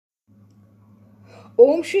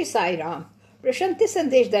ओम श्री साई राम। प्रशांति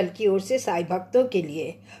संदेश दल की ओर से साई भक्तों के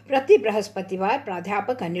लिए प्रति बृहस्पतिवार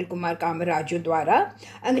प्राध्यापक अनिल कुमार कामराजू द्वारा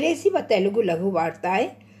अंग्रेजी व तेलुगु लघु वार्ताएं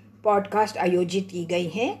पॉडकास्ट आयोजित की गई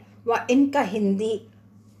हैं व इनका हिंदी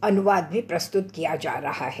अनुवाद भी प्रस्तुत किया जा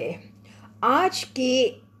रहा है। आज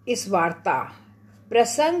की इस वार्ता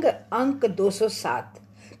प्रसंग अंक 207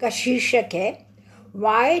 का शीर्षक है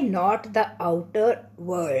why not the outer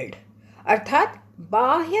world, अर्थात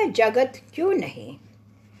बाह्य जगत क्यों नहीं।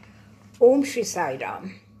 ओम श्री साई राम।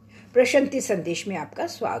 प्रशांति संदेश में आपका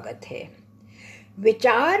स्वागत है।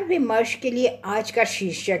 विचार विमर्श के लिए आज का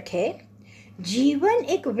शीर्षक है जीवन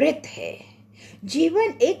एक वृत्त है।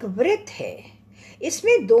 जीवन एक वृत्त है,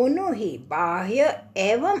 इसमें दोनों ही बाह्य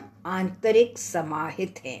एवं आंतरिक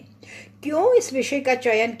समाहित हैं। क्यों इस विषय का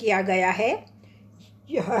चयन किया गया है?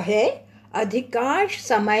 यह है अधिकांश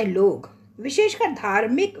समय लोग, विशेषकर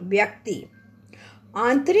धार्मिक व्यक्ति,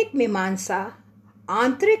 आंतरिक मीमांसा,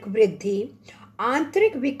 आंतरिक वृद्धि,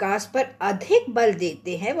 आंतरिक विकास पर अधिक बल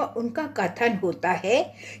देते हैं व उनका कथन होता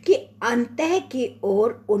है कि अंतः की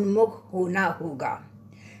ओर उन्मुख होना होगा।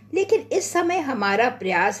 लेकिन इस समय हमारा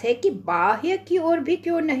प्रयास है कि बाह्य की ओर भी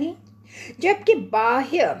क्यों नहीं, जबकि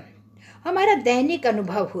बाह्य हमारा दैनिक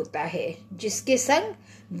अनुभव होता है, जिसके संग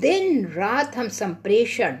दिन रात हम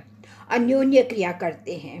संप्रेषण अन्योन्य क्रिया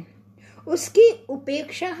करते हैं। उसकी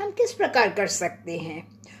उपेक्षा हम किस प्रकार कर सकते हैं?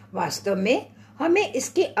 वास्तव में हमें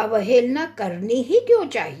इसकी अवहेलना करनी ही क्यों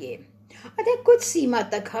चाहिए? अतः कुछ सीमा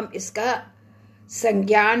तक हम इसका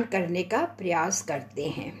संज्ञान करने का प्रयास करते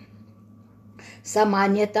हैं।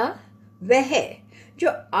 सामान्यतः वह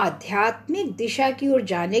जो आध्यात्मिक दिशा की ओर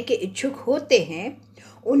जाने के इच्छुक होते हैं,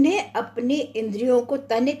 उन्हें अपनी इंद्रियों को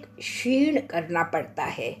तनिक क्षीण करना पड़ता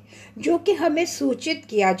है, जो कि हमें सूचित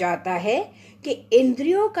किया जाता है कि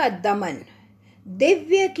इंद्रियों का दमन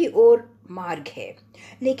दिव्य की ओर मार्ग है।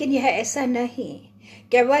 लेकिन यह ऐसा नहीं।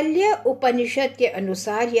 कैवल्य उपनिषद के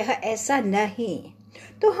अनुसार यह ऐसा नहीं।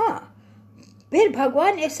 तो हाँ, फिर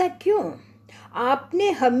भगवान ऐसा क्यों?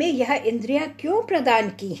 आपने हमें यह इंद्रियां क्यों प्रदान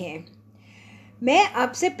की हैं? मैं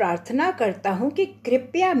आपसे प्रार्थना करता हूं कि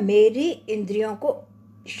कृपया मेरी इंद्रियों को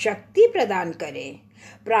शक्ति प्रदान करें।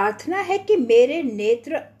 प्रार्थना है कि मेरे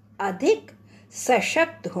नेत्र अधिक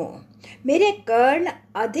सशक्त हों, मेरे कर्ण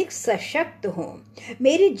अधिक सशक्त हों,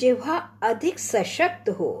 मेरी जिह्वा अधिक सशक्त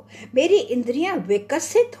हो, मेरी इंद्रियां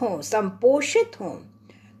विकसित हों, संपोषित हों।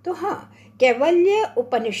 तो हाँ, कैवल्य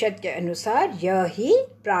उपनिषद के अनुसार यह ही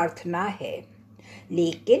प्रार्थना है।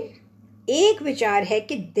 लेकिन एक विचार है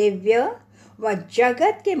कि दिव्य व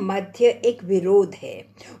जगत के मध्य एक विरोध है,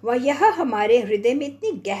 वह यह हमारे हृदय में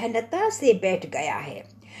इतनी गहनता से बैठ गया है।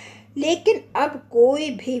 लेकिन अब कोई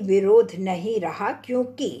भी विरोध नहीं रहा,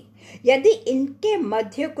 क्योंकि यदि इनके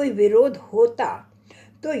मध्य कोई विरोध होता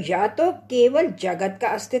तो या तो केवल जगत का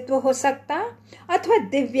अस्तित्व हो सकता अथवा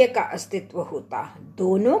दिव्य का अस्तित्व होता,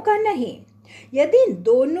 दोनों का नहीं। यदि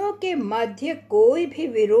दोनों के मध्य कोई भी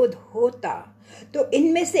विरोध होता तो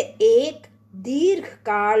इनमें से एक दीर्घ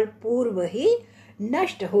काल पूर्व ही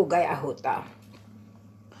नष्ट हो गया होता।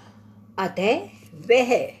 अतः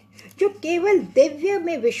वह जो केवल दिव्य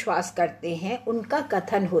में विश्वास करते हैं, उनका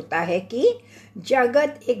कथन होता है कि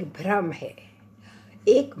जगत एक भ्रम है,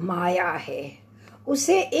 एक माया है।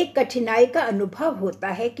 उसे एक कठिनाई का अनुभव होता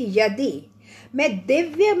है कि यदि मैं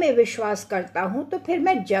दिव्य में विश्वास करता हूं तो फिर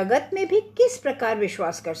मैं जगत में भी किस प्रकार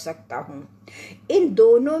विश्वास कर सकता हूं। इन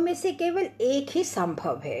दोनों में से केवल एक ही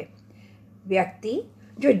संभव है। व्यक्ति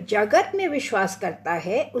जो जगत में विश्वास करता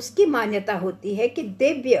है, उसकी मान्यता होती है कि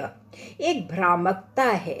दिव्य एक भ्रामकता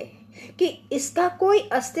है, कि इसका कोई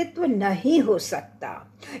अस्तित्व नहीं हो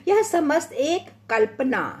सकता। यह समस्त एक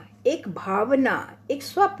कल्पना, एक भावना, एक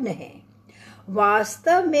स्वप्न है।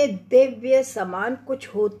 वास्तव में दिव्य समान कुछ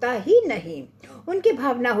होता ही नहीं। उनकी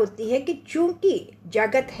भावना होती है कि चूंकि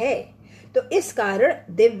जगत है तो इस कारण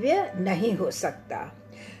दिव्य नहीं हो सकता।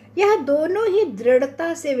 यह दोनों ही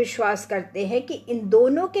दृढ़ता से विश्वास करते हैं कि इन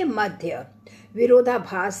दोनों के मध्य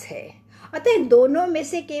विरोधाभास है। अतः इन दोनों में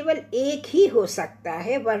से केवल एक ही हो सकता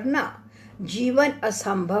है, वरना जीवन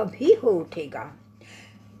असंभव ही हो उठेगा।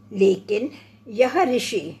 लेकिन यह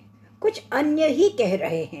ऋषि कुछ अन्य ही कह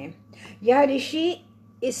रहे हैं। यह ऋषि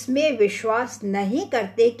इसमें विश्वास नहीं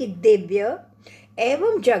करते कि दिव्य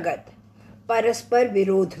एवं जगत परस्पर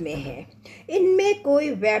विरोध में है, इनमें कोई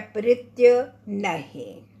वैपरीत्य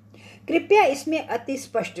नहीं। कृपया इसमें अति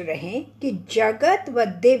स्पष्ट रहें कि जगत व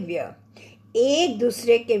दिव्य एक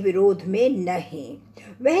दूसरे के विरोध में नहीं।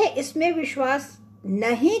 वह इसमें विश्वास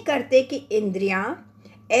नहीं करते कि इंद्रियां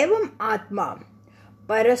एवं आत्मा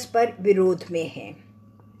परस्पर विरोध में हैं।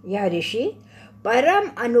 यह ऋषि परम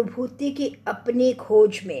अनुभूति की अपनी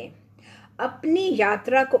खोज में अपनी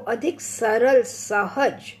यात्रा को अधिक सरल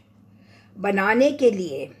सहज बनाने के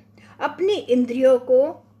लिए अपनी इंद्रियों को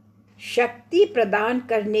शक्ति प्रदान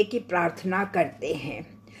करने की प्रार्थना करते हैं।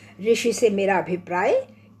 ऋषि से मेरा अभिप्राय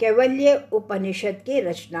कैवल्य उपनिषद के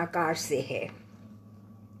रचनाकार से है।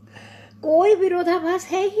 कोई विरोधाभास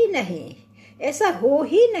है ही नहीं, ऐसा हो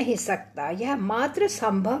ही नहीं सकता, यह मात्र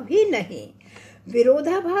संभव ही नहीं।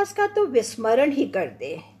 विरोधाभास का तो विस्मरण ही कर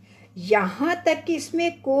दे, यहाँ तक कि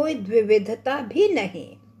इसमें कोई द्विविधता भी नहीं।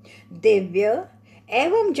 दिव्य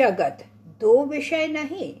एवं जगत दो विषय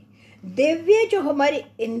नहीं। दिव्य जो हमारी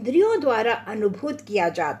इंद्रियों द्वारा अनुभूत किया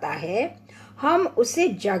जाता है, हम उसे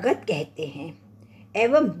जगत कहते हैं,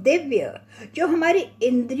 एवं दिव्य जो हमारी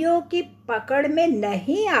इंद्रियों की पकड़ में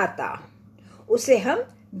नहीं आता, उसे हम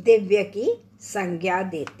दिव्य की संज्ञा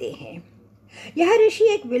देते हैं। यह ऋषि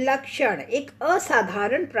एक विलक्षण, एक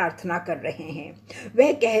असाधारण प्रार्थना कर रहे हैं।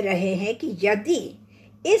 वह कह रहे हैं कि यदि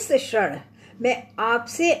इस क्षण मैं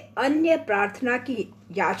आपसे अन्य प्रार्थना की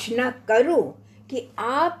याचना करूं कि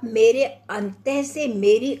आप मेरे अंतः से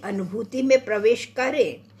मेरी अनुभूति में प्रवेश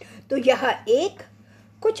करें, तो यह एक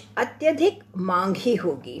कुछ अत्यधिक मांग ही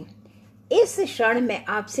होगी। इस क्षण मैं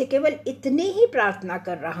आपसे केवल इतनी ही प्रार्थना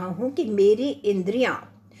कर रहा हूं कि मेरी इंद्रियां,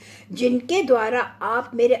 जिनके द्वारा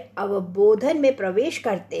आप मेरे अवबोधन में प्रवेश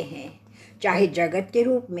करते हैं, चाहे जगत के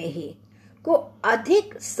रूप में ही, को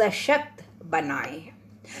अधिक सशक्त बनाएं।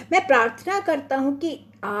 मैं प्रार्थना करता हूं कि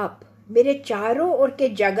आप मेरे चारों ओर के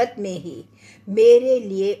जगत में ही मेरे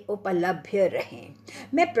लिए उपलब्ध रहें।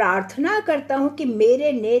 मैं प्रार्थना करता हूं कि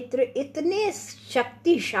मेरे नेत्र इतने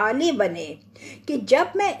शक्तिशाली बने कि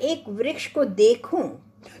जब मैं एक वृक्ष को देखूं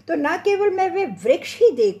तो न केवल मैं वे वृक्ष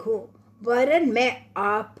ही देखूं, वरन मैं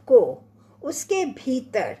आपको उसके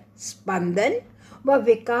भीतर स्पंदन व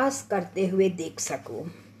विकास करते हुए देख सकूं।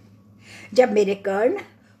 जब मेरे कर्ण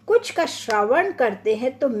कुछ का श्रवण करते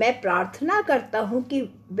हैं तो मैं प्रार्थना करता हूं कि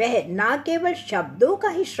वह न केवल शब्दों का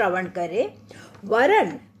ही श्रवण करे,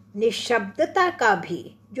 वरन निशब्दता का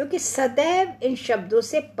भी, जो कि सदैव इन शब्दों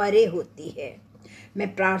से परे होती है।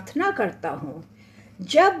 मैं प्रार्थना करता हूं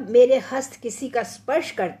जब मेरे हस्त किसी का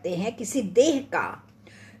स्पर्श करते हैं, किसी देह का,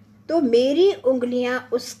 तो मेरी उंगलियां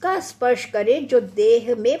उसका स्पर्श करें जो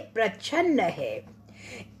देह में प्रच्छन्न है।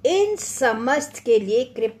 इन समस्त के लिए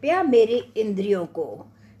कृपया मेरी इंद्रियों को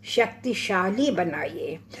शक्तिशाली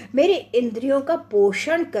बनाइए, मेरी इंद्रियों का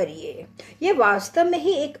पोषण करिए। ये वास्तव में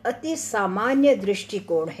ही एक अति सामान्य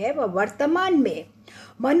दृष्टिकोण है व वर्तमान में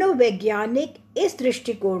मनोवैज्ञानिक इस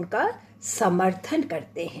दृष्टिकोण का समर्थन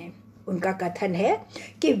करते हैं। उनका कथन है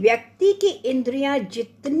कि व्यक्ति की इंद्रियां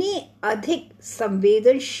जितनी अधिक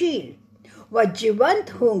संवेदनशील व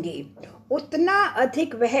जीवंत होंगी, उतना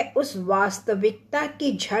अधिक वह उस वास्तविकता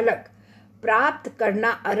की झलक प्राप्त करना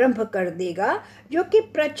आरंभ कर देगा जो कि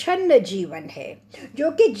प्रच्छन्न जीवन है, जो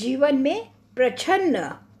कि जीवन में प्रच्छन्न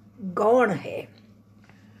गौण है।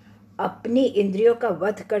 अपनी इंद्रियों का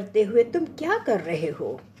वध करते हुए तुम क्या कर रहे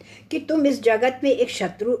हो कि तुम इस जगत में एक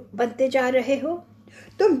शत्रु बनते जा रहे हो?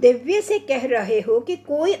 तुम दिव्य से कह रहे हो कि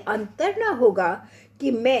कोई अंतर ना होगा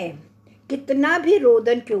कि मैं कितना भी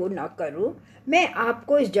रोदन क्यों ना करूं, मैं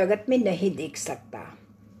आपको इस जगत में नहीं देख सकता।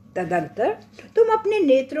 तदंतर तुम अपने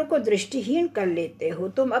नेत्रों को दृष्टिहीन कर लेते हो,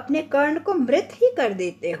 तुम अपने कर्ण को मृत ही कर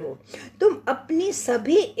देते हो, तुम अपनी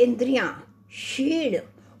सभी इंद्रियां क्षीण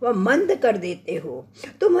व मंद कर देते हो,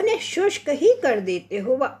 तुम उन्हें शुष्क ही कर देते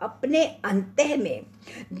हो व अपने अंतः में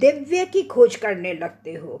दिव्य की खोज करने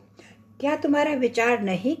लगते हो। क्या तुम्हारा विचार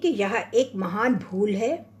नहीं कि यह एक महान भूल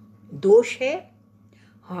है, दोष है?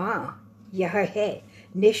 हाँ, यह है,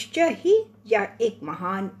 निश्चय ही यह एक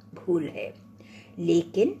महान भूल है।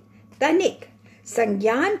 लेकिन तनिक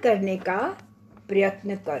संज्ञान करने का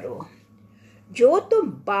प्रयत्न करो। जो तुम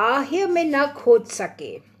बाह्य में न खोज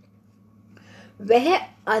सके, वह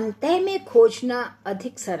अंतः में खोजना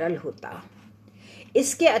अधिक सरल होता।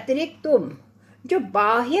 इसके अतिरिक्त तुम जो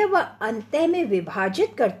बाह्य व अंतः में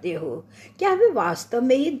विभाजित करते हो, क्या वे वास्तव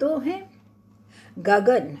में ही दो हैं?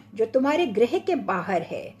 गगन जो तुम्हारे गृह के बाहर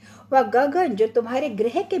है व गगन जो तुम्हारे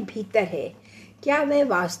गृह के भीतर है, क्या वह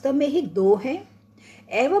वास्तव में ही दो हैं?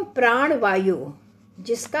 एवं प्राणवायु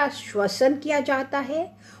जिसका श्वसन किया जाता है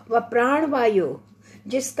व प्राणवायु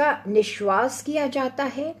जिसका निश्वास किया जाता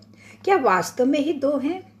है, क्या वास्तव में ही दो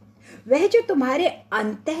हैं? वह जो तुम्हारे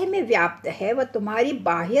अंतः में व्याप्त है वह तुम्हारी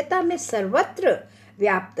बाह्यता में सर्वत्र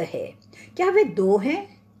व्याप्त है, क्या वे दो हैं?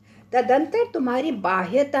 तदंतर तुम्हारी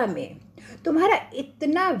बाह्यता में तुम्हारा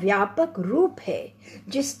इतना व्यापक रूप है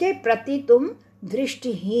जिसके प्रति तुम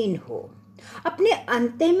दृष्टिहीन हो। अपने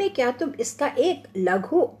अंतः में क्या तुम इसका एक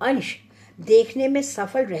लघु अंश देखने में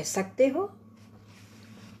सफल रह सकते हो?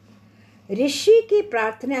 ऋषि की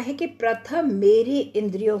प्रार्थना है कि प्रथम मेरी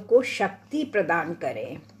इंद्रियों को शक्ति प्रदान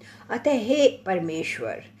करें। अतः हे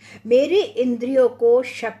परमेश्वर, मेरी इंद्रियों को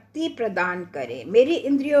शक्ति प्रदान करें, मेरी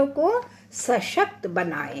इंद्रियों को सशक्त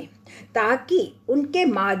बनाएं, ताकि उनके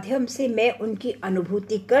माध्यम से मैं उनकी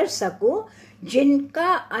अनुभूति कर सकूं,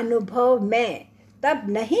 जिनका अनुभव मैं तब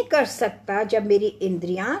नहीं कर सकता जब मेरी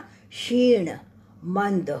इंद्रियां क्षीण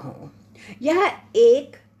मंद हों। यह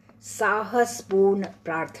एक साहसपूर्ण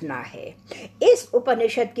प्रार्थना है। इस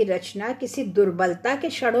उपनिषद की रचना किसी दुर्बलता के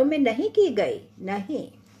क्षणों में नहीं की गई, नहीं।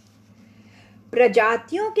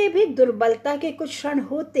 प्रजातियों के भी दुर्बलता के कुछ क्षण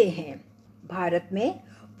होते हैं। भारत में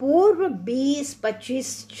पूर्व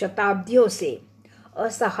 20-25 शताब्दियों से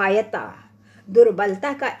असहायता,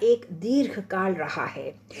 दुर्बलता का एक दीर्घ काल रहा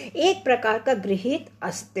है, एक प्रकार का गृहीत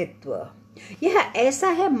अस्तित्व। यह ऐसा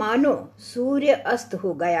है मानो सूर्य अस्त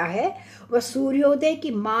हो गया है, वह सूर्योदय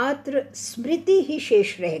की मात्र स्मृति ही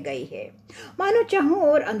शेष रह गई है। मानो चारों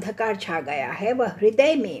ओर अंधकार छा गया है, वह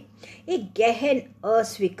हृदय में एक गहन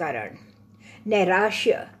अस्वीकरण,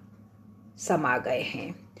 नैराश्य समा गए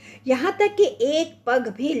हैं। यहाँ तक कि एक पग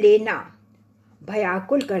भी लेना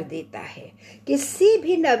भयाकुल कर देता है। किसी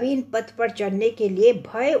भी नवीन पथ पर चलने के लिए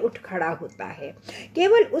भय उठ खड़ा होता है।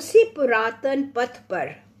 केवल उसी पुरातन पथ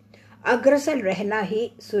पर अग्रसर रहना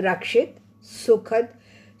ही सुरक्षित, सुखद,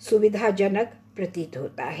 सुविधाजनक प्रतीत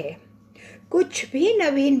होता है। कुछ भी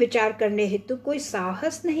नवीन विचार करने हेतु कोई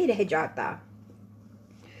साहस नहीं रह जाता।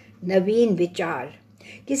 नवीन विचार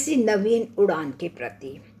किसी नवीन उड़ान के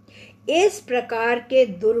प्रति। इस प्रकार के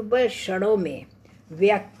दुर्बल क्षणों में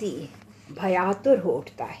व्यक्ति भयातुर हो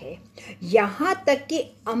उठता है। यहाँ तक कि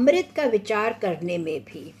अमृत का विचार करने में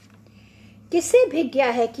भी किसे भी ज्ञा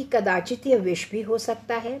है कि कदाचित यह विष भी हो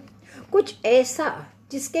सकता है, कुछ ऐसा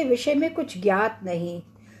जिसके विषय में कुछ ज्ञात नहीं,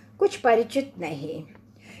 कुछ परिचित नहीं।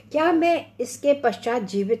 क्या मैं इसके पश्चात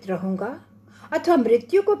जीवित रहूंगा अथवा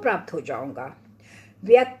मृत्यु को प्राप्त हो जाऊंगा?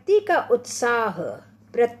 व्यक्ति का उत्साह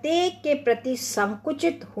प्रत्येक के प्रति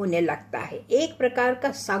संकुचित होने लगता है, एक प्रकार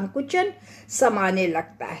का संकुचन समाने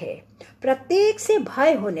लगता है, प्रत्येक से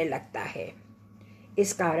भय होने लगता है।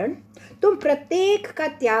 इस कारण तुम प्रत्येक का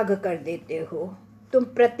त्याग कर देते हो, तुम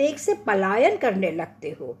प्रत्येक से पलायन करने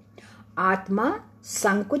लगते हो, आत्मा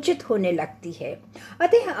संकुचित होने लगती है।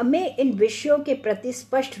 अतः हमें इन विषयों के प्रति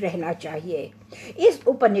स्पष्ट रहना चाहिए। इस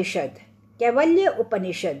उपनिषद, कैवल्य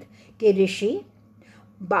उपनिषद के ऋषि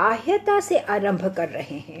बाह्यता से आरंभ कर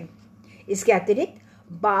रहे हैं। इसके अतिरिक्त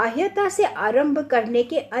बाह्यता से आरंभ करने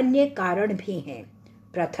के अन्य कारण भी हैं।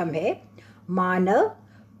 प्रथम है, मानव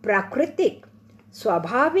प्राकृतिक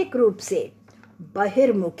स्वाभाविक रूप से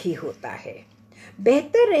बहिर्मुखी होता है।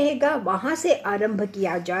 बेहतर रहेगा वहां से आरंभ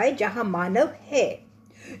किया जाए जहां मानव है।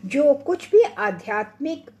 जो कुछ भी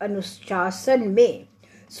आध्यात्मिक अनुशासन में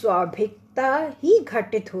स्वाभाविकता ही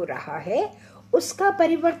घटित हो रहा है, उसका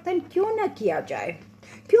परिवर्तन क्यों न किया जाए?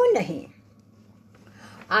 क्यों नहीं?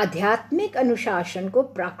 आध्यात्मिक अनुशासन को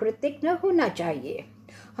प्राकृतिक न होना चाहिए।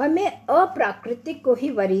 हमें अप्राकृतिक को ही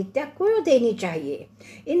वरीयता क्यों देनी चाहिए?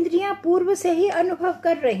 इंद्रियां पूर्व से ही अनुभव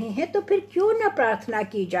कर रही हैं, तो फिर क्यों न प्रार्थना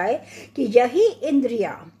की जाए कि यही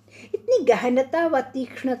इंद्रियां इतनी गहनता व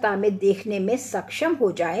तीक्ष्णता में देखने में सक्षम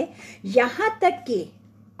हो जाए, यहाँ तक कि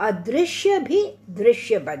अदृश्य भी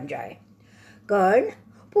दृश्य बन जाए। कर्ण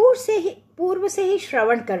पूर्व से ही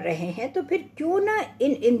श्रवण कर रहे हैं, तो फिर क्यों न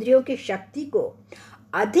इन इंद्रियों की शक्ति को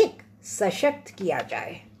अधिक सशक्त किया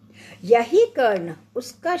जाए। यही कर्ण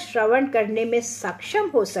उसका श्रवण करने में सक्षम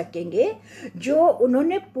हो सकेंगे जो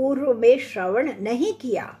उन्होंने पूर्व में श्रवण नहीं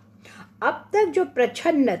किया। अब तक जो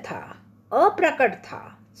प्रच्छन्न था, अप्रकट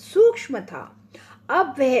था, सूक्ष्म था,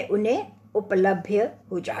 अब वह उन्हें उपलब्ध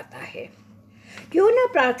हो जाता है। क्यों न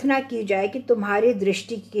प्रार्थना की जाए कि तुम्हारी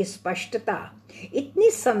दृष्टि की स्पष्टता इतनी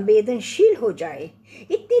संवेदनशील हो जाए,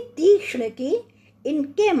 इतनी तीक्ष्ण कि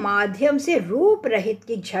इनके माध्यम से रूप रहित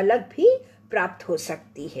की झलक भी प्राप्त हो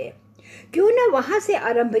सकती है। क्यों न वहां से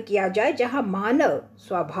आरंभ किया जाए जहां मानव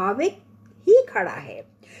स्वाभाविक ही खड़ा है।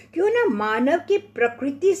 क्यों न मानव की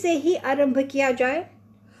प्रकृति से ही आरंभ किया जाए।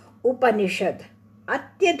 उपनिषद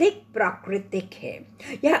अत्यधिक प्राकृतिक है,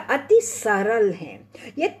 यह अति सरल है,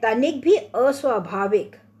 यह तनिक भी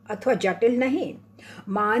अस्वाभाविक अथवा जटिल नहीं।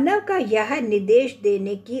 मानव का यह निर्देश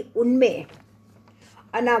देने की उनमें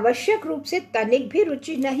अनावश्यक रूप से तनिक भी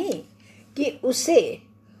रुचि नहीं कि उसे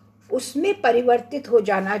उसमें परिवर्तित हो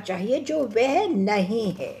जाना चाहिए जो वह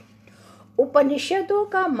नहीं है। उपनिषदों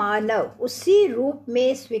का मानव उसी रूप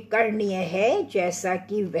में स्वीकरणीय है जैसा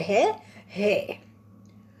कि वह है।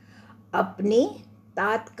 अपनी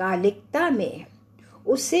तात्कालिकता में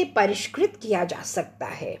उसे परिष्कृत किया जा सकता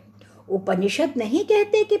है। उपनिषद नहीं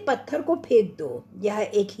कहते कि पत्थर को फेंक दो, यह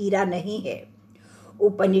एक हीरा नहीं है।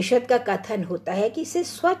 उपनिषद का कथन होता है कि इसे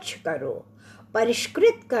स्वच्छ करो,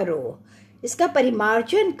 परिष्कृत करो, इसका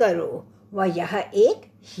परिमार्जन करो, वह यह एक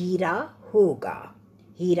हीरा होगा।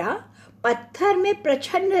 हीरा पत्थर में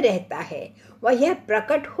प्रच्छन्न रहता है, वह यह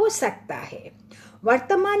प्रकट हो सकता है।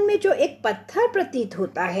 वर्तमान में जो एक पत्थर प्रतीत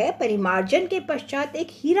होता है, परिमार्जन के पश्चात एक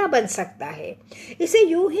हीरा बन सकता है। इसे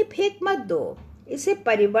यूं ही फेंक मत दो, इसे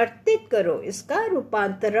परिवर्तित करो, इसका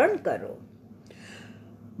रूपांतरण करो।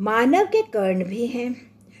 मानव के कर्ण भी हैं,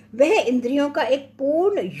 वह इंद्रियों का एक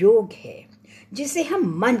पूर्ण योग है जिसे हम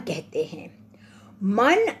मन कहते हैं।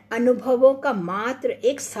 मन अनुभवों का मात्र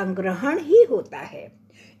एक संग्रहण ही होता है।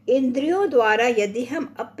 इंद्रियों द्वारा यदि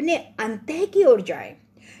हम अपने अंतः की ओर जाएं,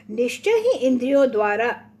 निश्चय ही इंद्रियों द्वारा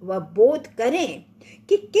वह बोध करें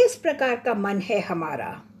कि किस प्रकार का मन है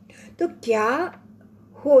हमारा, तो क्या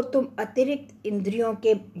हो तुम अतिरिक्त इंद्रियों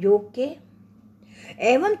के योग के,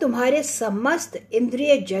 एवं तुम्हारे समस्त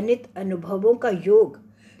इंद्रिय जनित अनुभवों का योग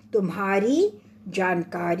तुम्हारी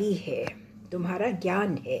जानकारी है, तुम्हारा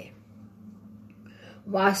ज्ञान है।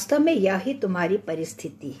 वास्तव में यह ही तुम्हारी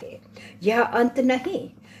परिस्थिति है, यह अंत नहीं,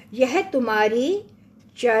 यह तुम्हारी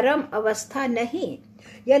चरम अवस्था नहीं।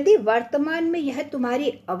 यदि वर्तमान में यह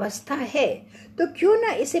तुम्हारी अवस्था है तो क्यों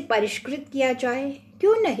न इसे परिष्कृत किया जाए,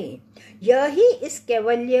 क्यों नहीं। यही इस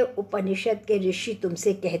कैवल्य उपनिषद के ऋषि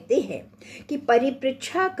तुमसे कहते हैं कि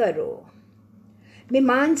परिपृच्छा करो,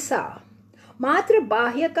 मीमांसा, मात्र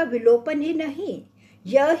बाह्य का विलोपन ही नहीं,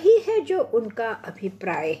 यही है जो उनका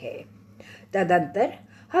अभिप्राय है। तदंतर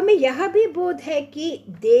हमें यह भी बोध है कि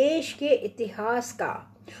देश के इतिहास का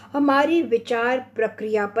हमारी विचार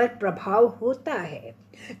प्रक्रिया पर प्रभाव होता है।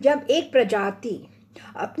 जब एक प्रजाति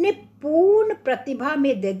अपने पूर्ण प्रतिभा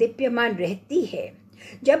में देदीप्यमान रहती है,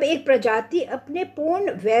 जब एक प्रजाति अपने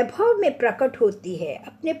पूर्ण वैभव में प्रकट होती है,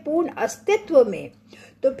 अपने पूर्ण अस्तित्व में,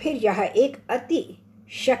 तो फिर यह एक अति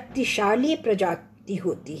शक्तिशाली प्रजाति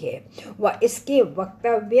होती है। वह इसके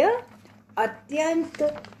वक्तव्य अत्यंत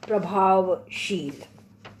प्रभावशील।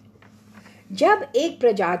 जब एक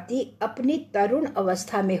प्रजाति अपनी तरुण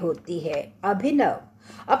अवस्था में होती है, अभिनव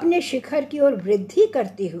अपने शिखर की ओर वृद्धि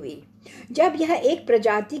करती हुई, जब यह एक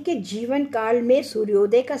प्रजाति के जीवन काल में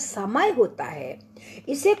सूर्योदय का समय होता है,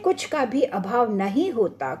 इसे कुछ का भी अभाव नहीं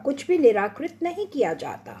होता, कुछ भी निराकृत नहीं किया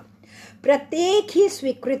जाता, प्रत्येक ही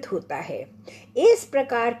स्वीकृत होता है। इस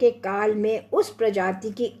प्रकार के काल में उस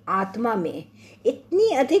प्रजाति की आत्मा में इतनी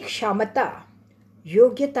अधिक क्षमता,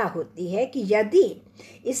 योग्यता होती है कि यदि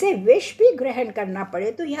इसे विष भी ग्रहण करना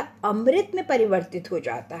पड़े तो यह अमृत में परिवर्तित हो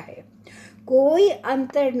जाता है। कोई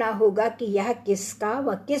अंतर ना होगा कि यह किसका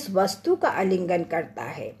व किस वस्तु का आलिंगन करता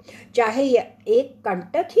है, चाहे यह एक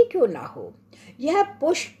कंटक ही क्यों ना हो। यह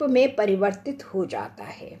पुष्प में परिवर्तित हो जाता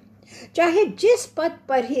है, चाहे जिस पद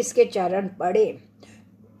पर ही इसके चरण पड़े,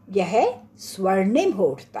 यह स्वर्णिम हो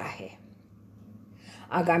उठता है।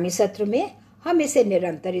 आगामी सत्र में हम इसे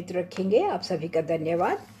निरंतरित रखेंगे। आप सभी का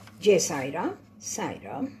धन्यवाद। जय साईं राम, साईं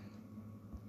राम।